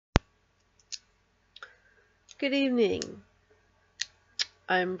Good evening.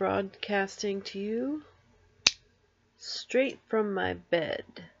 I'm broadcasting to you straight from my bed.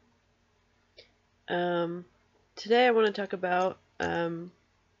 Today I want to talk about a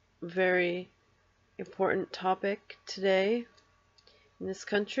very important topic today in this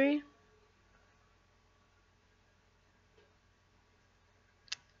country.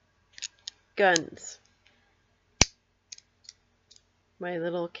 Guns. My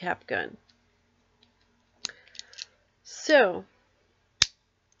little cap gun. So,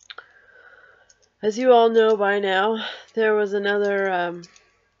 as you all know by now, there was another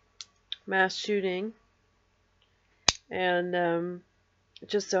mass shooting, and it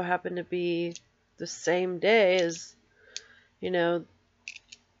just so happened to be the same day as, the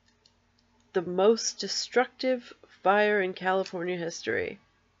most destructive fire in California history.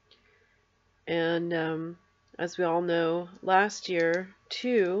 And as we all know, last year,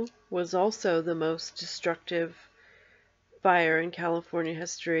 too, was also the most destructive fire in California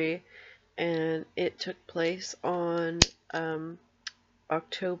history, and it took place on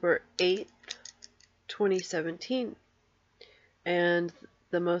October 8th, 2017. And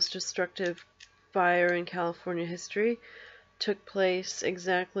the most destructive fire in California history took place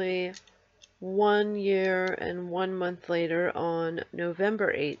exactly 1 year and 1 month later on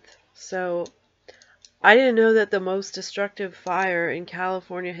November 8th. So I didn't know that the most destructive fire in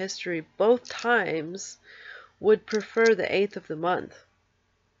California history both times would prefer the 8th of the month.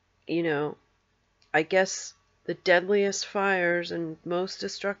 I guess the deadliest fires and most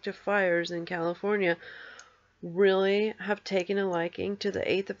destructive fires in California really have taken a liking to the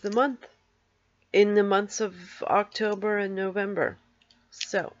 8th of the month in the months of October and November.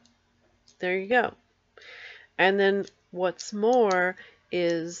 So, there you go. And then what's more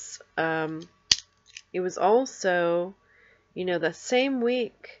is it was also, the same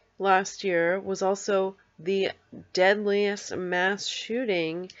week last year was also the deadliest mass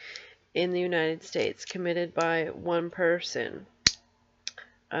shooting in the United States committed by one person.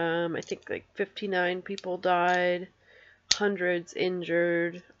 I think like 59 people died, hundreds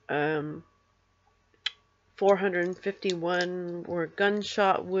injured, 451 were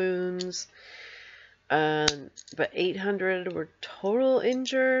gunshot wounds, but 800 were total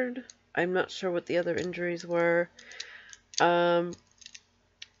injured. I'm not sure what the other injuries were. And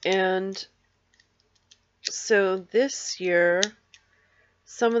so this year,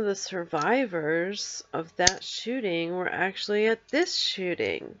 some of the survivors of that shooting were actually at this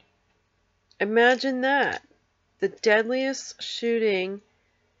shooting. Imagine that. The deadliest shooting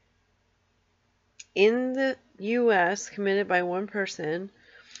in the U.S. committed by one person.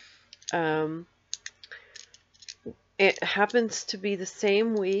 It happens to be the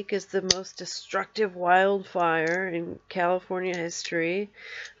same week as the most destructive wildfire in California history.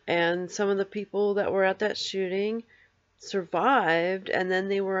 And some of the people that were at that shooting survived, and then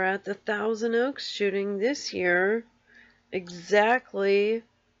they were at the Thousand Oaks shooting this year, exactly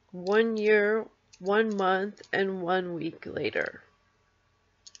 1 year, 1 month, and 1 week later.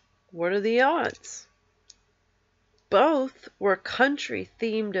 What are the odds? Both were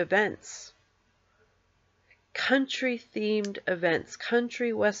country-themed events. Country-themed events.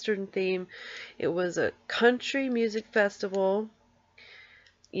 Country western theme. It was a country music festival,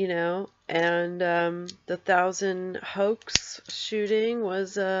 and the Thousand Oaks shooting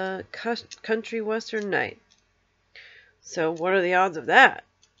was a country western night. So what are the odds of that?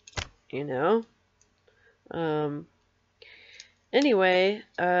 Anyway,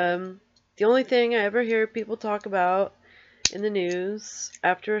 the only thing I ever hear people talk about in the news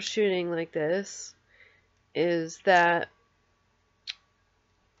after a shooting like this is that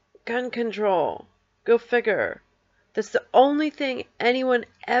gun control. Go figure. That's the only thing anyone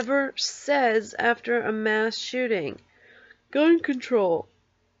ever says after a mass shooting. Gun control.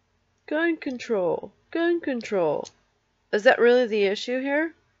 Gun control. Gun control. Is that really the issue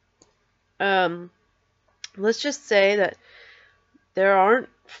here? Let's just say that there aren't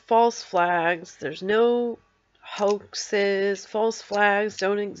false flags. There's no hoaxes. False flags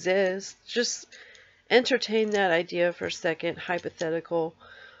don't exist. Just entertain that idea for a second. Hypothetical.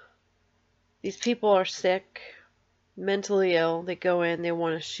 These people are sick, mentally ill. They go in, they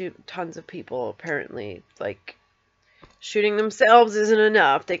want to shoot tons of people, apparently. Like, shooting themselves isn't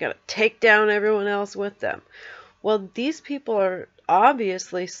enough. They gotta take down everyone else with them. Well, these people are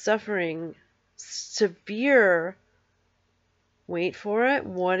obviously suffering severe, wait for it,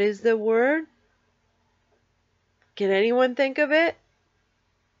 what is the word? Can anyone think of it?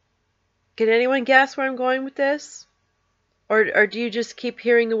 Can anyone guess where I'm going with this? Or do you just keep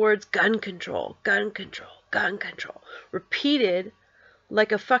hearing the words gun control, gun control, gun control, repeated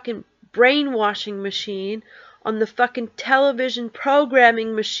like a fucking brainwashing machine on the fucking television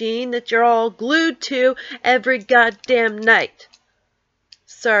programming machine that you're all glued to every goddamn night.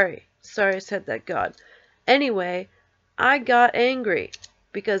 Sorry I said that, God. Anyway, I got angry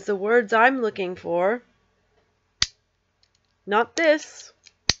because the words I'm looking for, not this,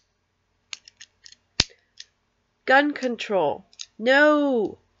 gun control.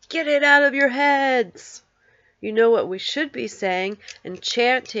 No, get it out of your heads. You know what we should be saying and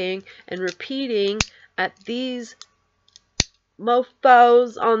chanting and repeating at these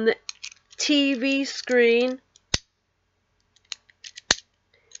mofos on the TV screen?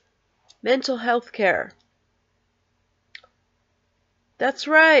 Mental health care. That's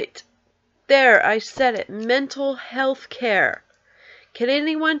right. There, I said it. Mental health care. Can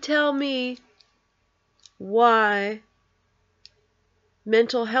anyone tell me why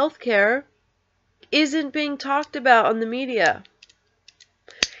mental health care isn't being talked about on the media?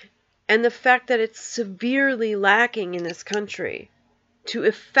 And the fact that it's severely lacking in this country to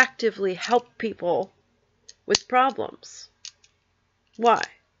effectively help people with problems. Why?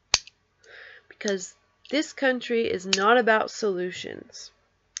 Because this country is not about solutions.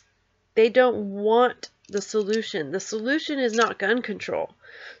 They don't want the solution. The solution is not gun control.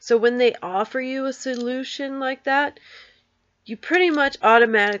 So when they offer you a solution like that, you pretty much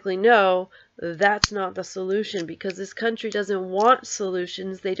automatically know that's not the solution, because this country doesn't want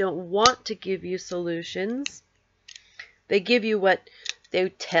solutions. They don't want to give you solutions. They give you what they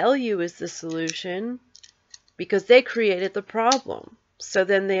tell you is the solution because they created the problem. So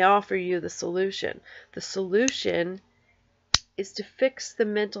then they offer you the solution. The solution is to fix the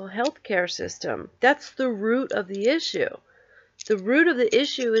mental health care system. That's the root of the issue. The root of the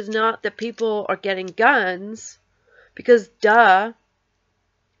issue is not that people are getting guns, because duh,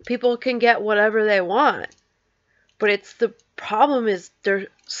 people can get whatever they want. But it's the problem is,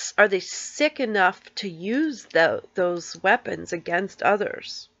 are they sick enough to use those weapons against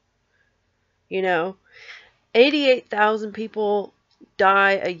others? You know, 88,000 people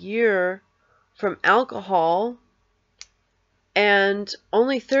die a year from alcohol, and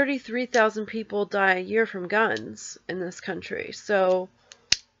only 33,000 people die a year from guns in this country. So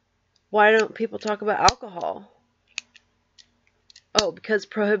why don't people talk about alcohol? Oh, because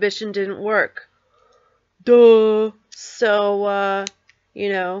prohibition didn't work. Duh. So, you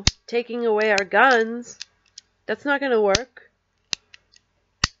know, taking away our guns, that's not going to work.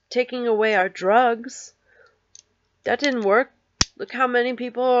 Taking away our drugs, that didn't work. Look how many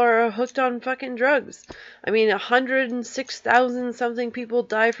people are hooked on fucking drugs. I mean, 106,000 something people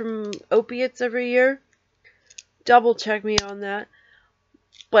die from opiates every year. Double check me on that.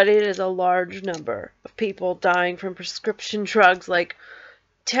 But it is a large number of people dying from prescription drugs, like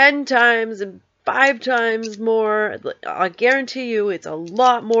 10 times and 5 times more. I guarantee you it's a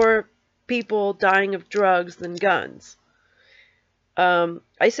lot more people dying of drugs than guns.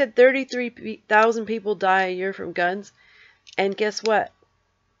 I said 33,000 people die a year from guns. And guess what?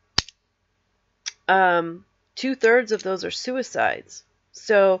 2/3 of those are suicides.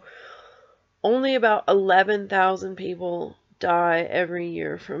 So only about 11,000 people die every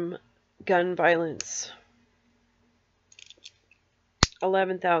year from gun violence.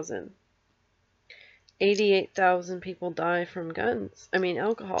 11,000. 88,000 people die from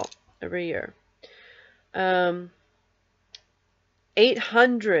alcohol every year.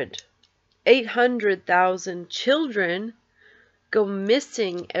 800,000 children go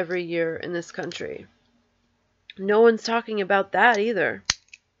missing every year in this country. No one's talking about that either.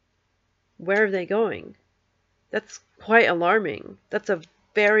 Where are they going? That's quite alarming. That's a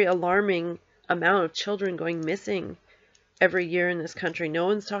very alarming amount of children going missing every year in this country. No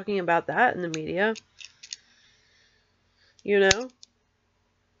one's talking about that in the media. You know?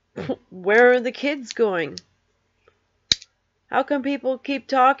 Where are the kids going? How come people keep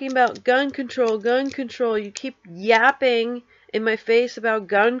talking about gun control, gun control? You keep yapping in my face about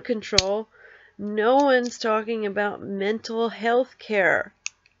gun control. No one's talking about mental health care.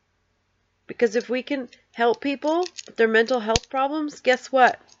 Because if we can help people with their mental health problems, guess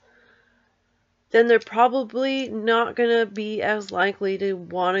what? Then they're probably not going to be as likely to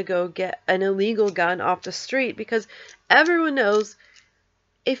want to go get an illegal gun off the street. Because everyone knows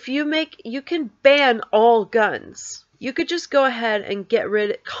if you can ban all guns. You could just go ahead and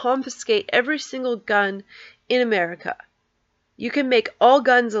confiscate every single gun in America. You can make all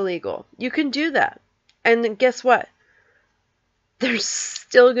guns illegal. You can do that. And then guess what? There's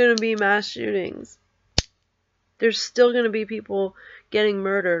still going to be mass shootings. There's still going to be people getting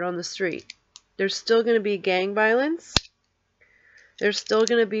murdered on the street. There's still going to be gang violence. There's still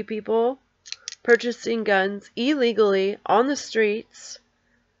going to be people purchasing guns illegally on the streets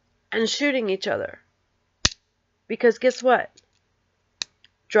and shooting each other. Because guess what?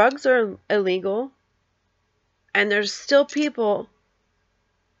 Drugs are illegal, and there's still people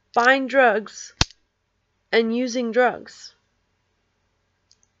buying drugs and using drugs.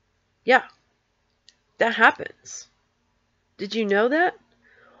 Yeah, that happens. Did you know that?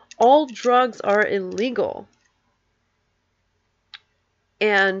 All drugs are illegal.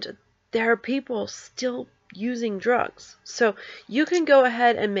 And there are people still using drugs. So you can go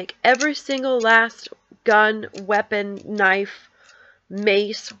ahead and make every single last gun, weapon, knife,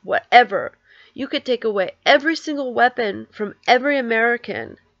 mace, whatever. You could take away every single weapon from every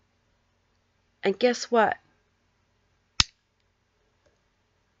American. And guess what?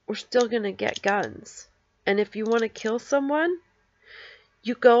 We're still going to get guns. And if you want to kill someone,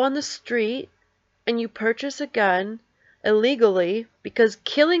 you go on the street and you purchase a gun illegally, because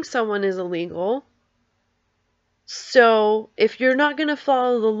killing someone is illegal. So if you're not going to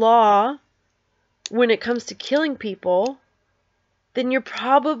follow the law when it comes to killing people, then you're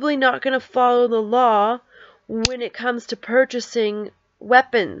probably not going to follow the law when it comes to purchasing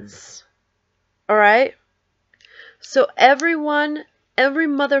weapons. Alright? So everyone, every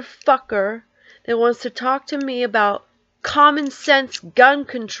motherfucker that wants to talk to me about common sense gun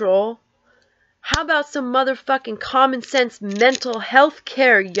control, how about some motherfucking common sense mental health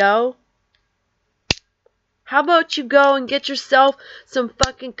care, yo? How about you go and get yourself some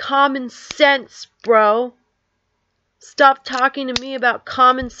fucking common sense, bro? Stop talking to me about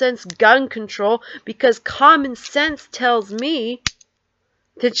common sense gun control, because common sense tells me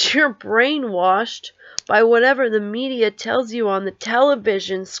that you're brainwashed by whatever the media tells you on the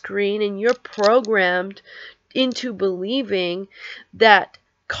television screen, and you're programmed into believing that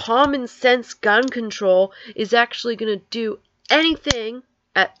common sense gun control is actually going to do anything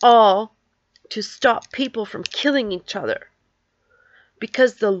at all to stop people from killing each other.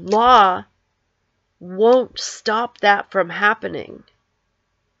 Because the law won't stop that from happening.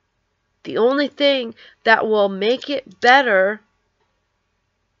 The only thing that will make it better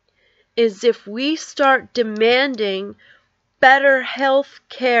is if we start demanding better health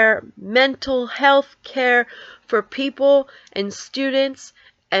care, mental health care for people and students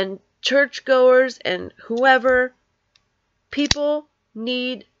and churchgoers and whoever. People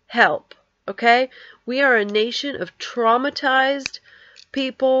need help, okay? We are a nation of traumatized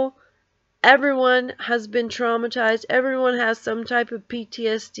people. Everyone has been traumatized. Everyone has some type of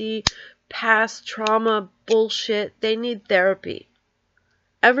PTSD, past trauma bullshit. They need therapy.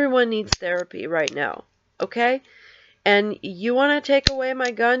 Everyone needs therapy right now, okay? And you want to take away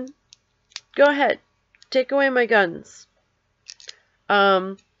my gun? Go ahead. Take away my guns.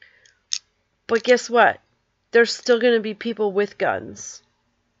 But guess what? There's still going to be people with guns.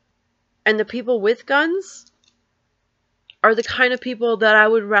 And the people with guns are the kind of people that I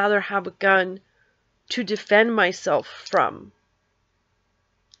would rather have a gun to defend myself from.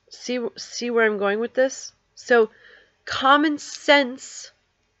 See where I'm going with this? So, common sense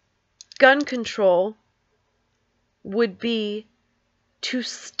gun control would be to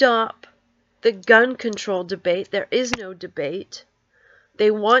stop the gun control debate. There is no debate. They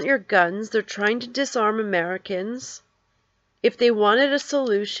want your guns. They're trying to disarm Americans. If they wanted a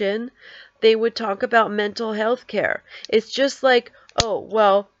solution, they would talk about mental health care. It's just like, oh,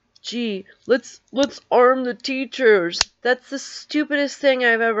 well, gee, let's arm the teachers. That's the stupidest thing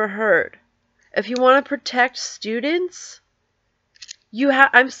I've ever heard. If you want to protect students,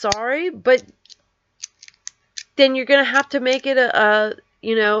 I'm sorry, but then you're going to have to make it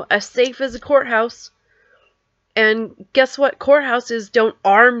as safe as a courthouse. And guess what? Courthouses don't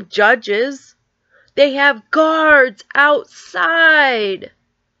arm judges. They have guards outside.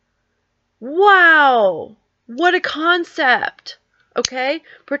 Wow. What a concept. Okay?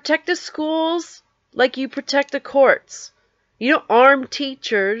 Protect the schools like you protect the courts. You don't arm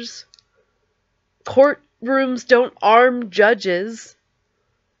teachers. Courtrooms don't arm judges.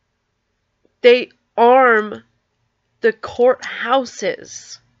 They arm the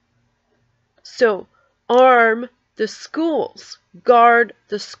courthouses. So, arm the schools. Guard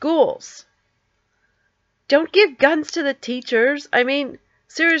the schools. Don't give guns to the teachers. I mean,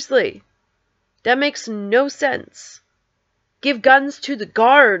 seriously. That makes no sense. Give guns to the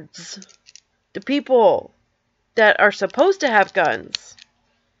guards. The people that are supposed to have guns.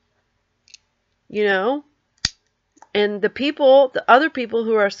 You know? And the other people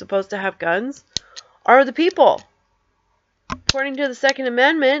who are supposed to have guns are the people. According to the Second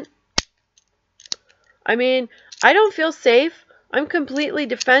Amendment, I mean, I don't feel safe. I'm completely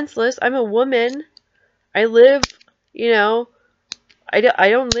defenseless. I'm a woman. I live, I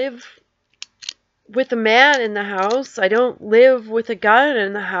don't live with a man in the house. I don't live with a gun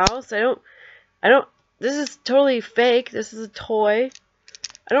in the house. I don't this is totally fake. This is a toy.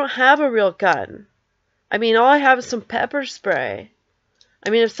 I don't have a real gun. I mean, all I have is some pepper spray. I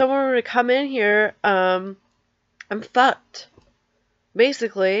mean, if someone were to come in here, I'm fucked.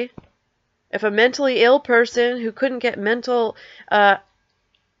 Basically, if a mentally ill person who couldn't get mental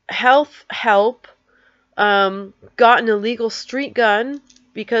health help got an illegal street gun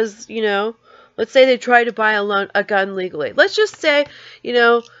because, you know, let's say they tried to buy a gun legally. Let's just say, you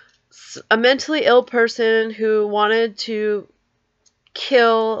know, a mentally ill person who wanted to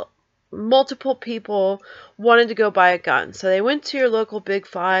kill multiple people wanted to go buy a gun. So they went to your local Big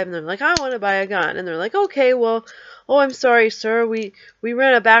Five and they're like, I want to buy a gun. And they're like, okay, well, oh, I'm sorry, sir. We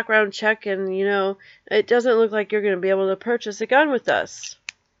ran a background check and, you know, it doesn't look like you're going to be able to purchase a gun with us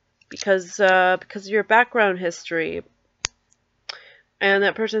because of your background history. And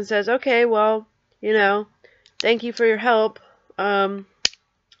that person says, okay, well, you know, thank you for your help.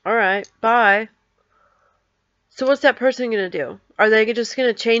 All right, bye. So what's that person going to do? Are they just going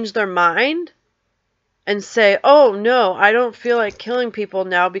to change their mind and say, oh, no, I don't feel like killing people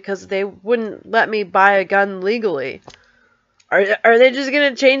now because they wouldn't let me buy a gun legally? Are they just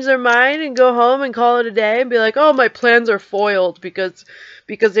going to change their mind and go home and call it a day and be like, oh, my plans are foiled because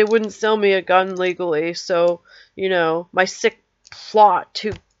they wouldn't sell me a gun legally. So, you know, my sick plot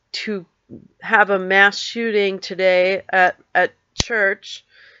to have a mass shooting today at church,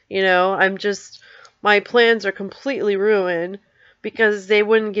 you know, my plans are completely ruined because they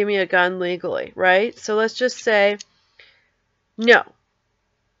wouldn't give me a gun legally, right? So let's just say, no.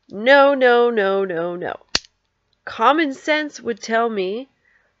 No, no, no, no, no. Common sense would tell me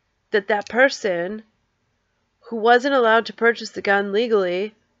that that person who wasn't allowed to purchase the gun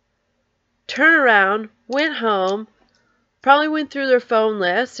legally turned around, went home, probably went through their phone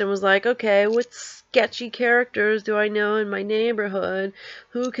list and was like, okay, what sketchy characters do I know in my neighborhood?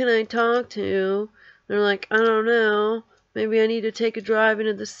 Who can I talk to? They're like, I don't know. Maybe I need to take a drive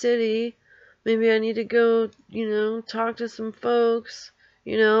into the city. Maybe I need to go, you know, talk to some folks.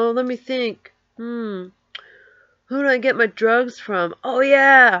 You know, let me think. Who do I get my drugs from? Oh,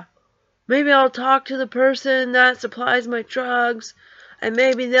 yeah. Maybe I'll talk to the person that supplies my drugs. And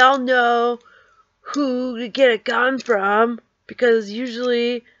maybe they'll know who to get a gun from. Because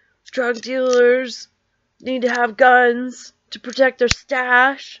usually drug dealers need to have guns to protect their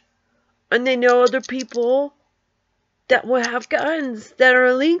stash. And they know other people that will have guns that are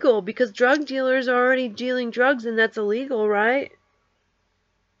illegal because drug dealers are already dealing drugs and that's illegal, right?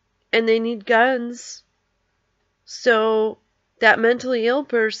 And they need guns. So that mentally ill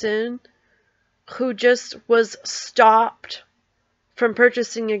person who just was stopped from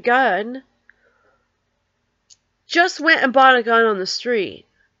purchasing a gun just went and bought a gun on the street.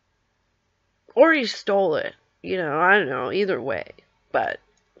 Or he stole it. You know, I don't know, either way. But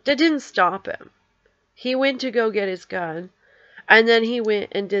that didn't stop him. He went to go get his gun, and then he went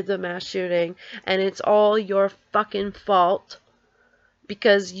and did the mass shooting, and it's all your fucking fault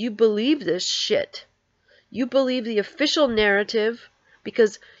because you believe this shit. You believe the official narrative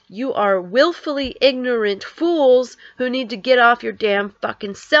because you are willfully ignorant fools who need to get off your damn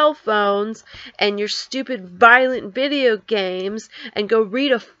fucking cell phones and your stupid violent video games and go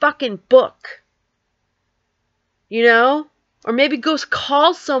read a fucking book. You know? Or maybe go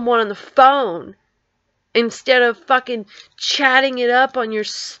call someone on the phone. Instead of fucking chatting it up on your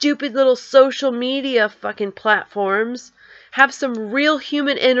stupid little social media fucking platforms. Have some real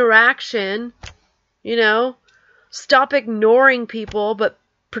human interaction. You know? Stop ignoring people but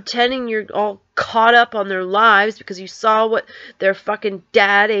pretending you're all caught up on their lives because you saw what their fucking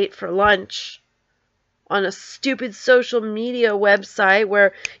dad ate for lunch. On a stupid social media website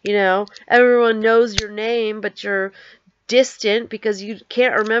where, you know, everyone knows your name but you're distant because you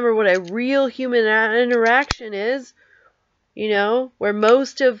can't remember what a real human interaction is, you know, where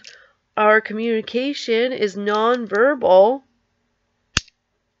most of our communication is non-verbal.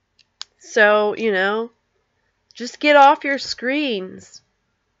 So, you know, just get off your screens.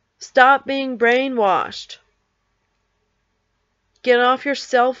 Stop being brainwashed. Get off your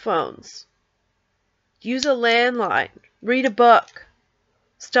cell phones. Use a landline. Read a book.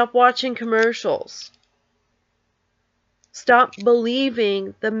 Stop watching commercials. Stop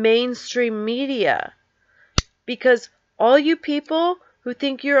believing the mainstream media. Because all you people who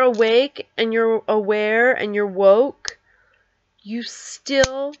think you're awake and you're aware and you're woke, you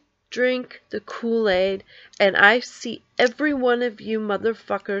still drink the Kool-Aid. And I see every one of you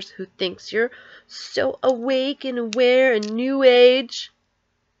motherfuckers who thinks you're so awake and aware and new age.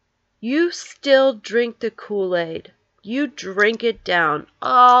 You still drink the Kool-Aid. You drink it down.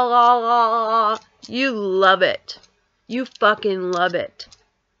 You love it. You fucking love it.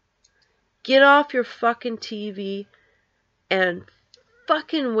 Get off your fucking TV and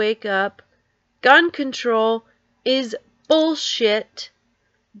fucking wake up. Gun control is bullshit.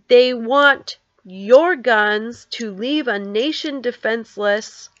 They want your guns to leave a nation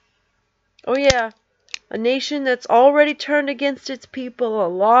defenseless. Oh yeah, a nation that's already turned against its people a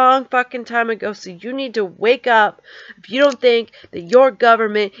long fucking time ago. So you need to wake up if you don't think that your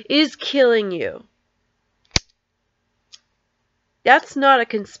government is killing you. That's not a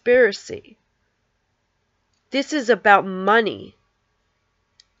conspiracy. This is about money.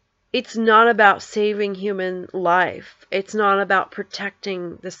 It's not about saving human life. It's not about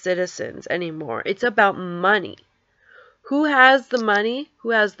protecting the citizens anymore. It's about money. Who has the money?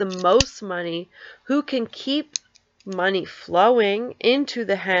 Who has the most money? Who can keep money flowing into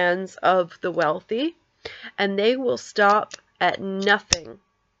the hands of the wealthy? And they will stop at nothing,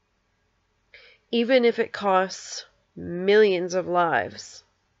 even if it costs millions of lives,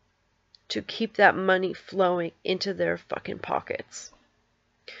 to keep that money flowing into their fucking pockets.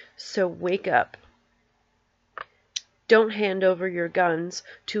 So wake up. Don't hand over your guns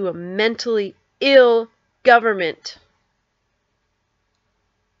to a mentally ill government.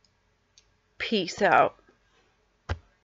 Peace out.